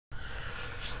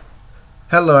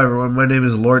Hello everyone, my name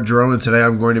is Lord Jerome and today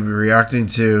I'm going to be reacting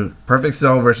to Perfect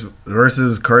Cell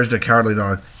versus Courage the Cowardly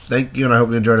Dog. Thank you and I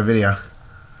hope you enjoyed the video.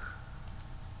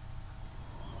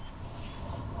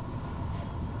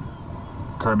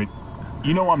 Kermit,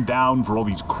 you know I'm down for all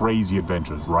these crazy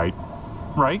adventures, right?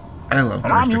 Right? I love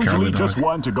and Courage I'm the Cowardly usually Dog. just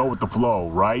one to go with the flow,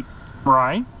 right?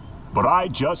 Right? But I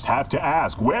just have to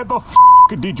ask, where the f***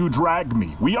 did you drag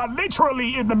me? We are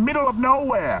literally in the middle of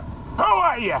nowhere. How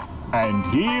are you? And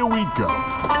here we go.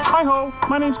 Hi-ho,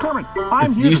 my name's Kermit.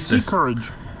 I'm here to see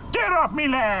Courage. Get off me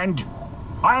land!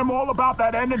 I am all about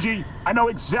that energy. I know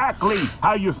exactly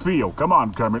how you feel. Come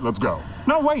on, Kermit, let's go.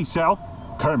 No way, Sal.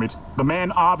 Kermit, the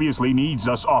man obviously needs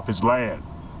us off his land.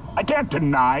 I can't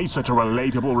deny such a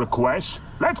relatable request.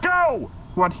 Let's go!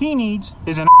 What he needs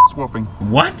is an ass whooping.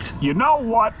 What? You know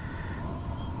what?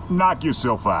 Knock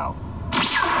yourself out.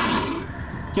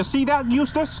 You see that,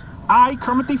 Eustace? I,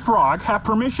 Kermit the Frog, have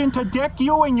permission to deck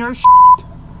you in your shit.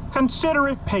 Consider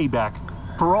it payback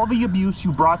for all the abuse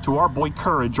you brought to our boy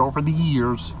Courage over the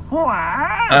years. What?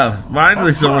 Oh,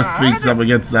 finally someone speaks up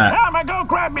against that. I'm gonna go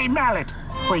grab me mallet.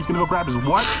 Wait, he's gonna go grab his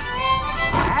what?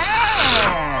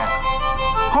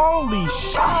 Holy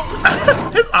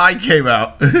shit! His eye came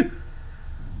out.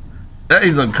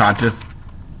 He's unconscious.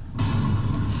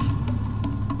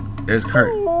 There's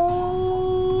Kurt.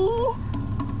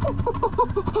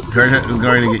 Kurt is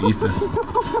going to get used to this.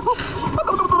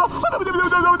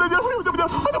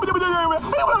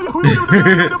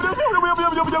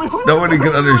 Nobody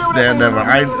can understand that, but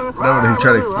I know when he's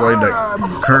trying to explain that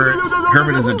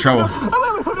Kermit is in trouble.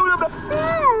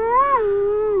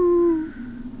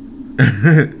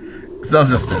 Cell's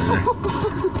just sitting there.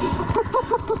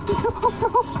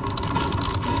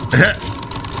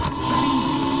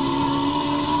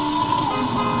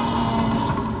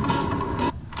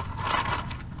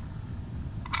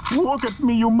 Look at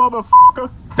me, you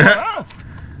motherfucker! Huh?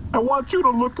 I want you to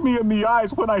look me in the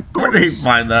eyes when I Where did he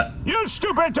find that? You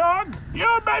stupid dog! You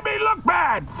made me look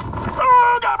bad!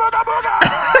 Booga booga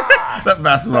booga! That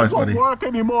mask was funny. That won't work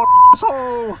anymore,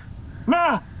 asshole!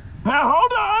 Now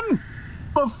hold on!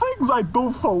 The things I do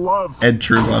for love. Ed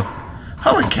True Love.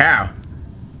 Holy cow!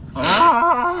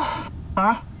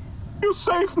 You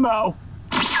safe now?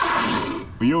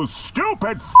 You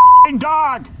stupid f***ing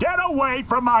dog! Get away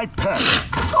from my pet!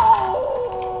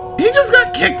 He just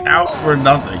got kicked out for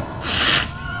nothing.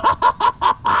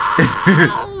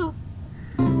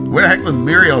 Where the heck was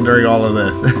Muriel during all of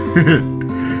this?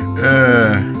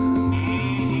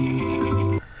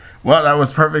 Well, that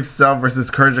was Perfect Cell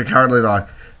versus Courage the Cowardly Dog.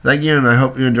 Thank you, and I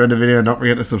hope you enjoyed the video. Don't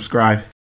forget to subscribe.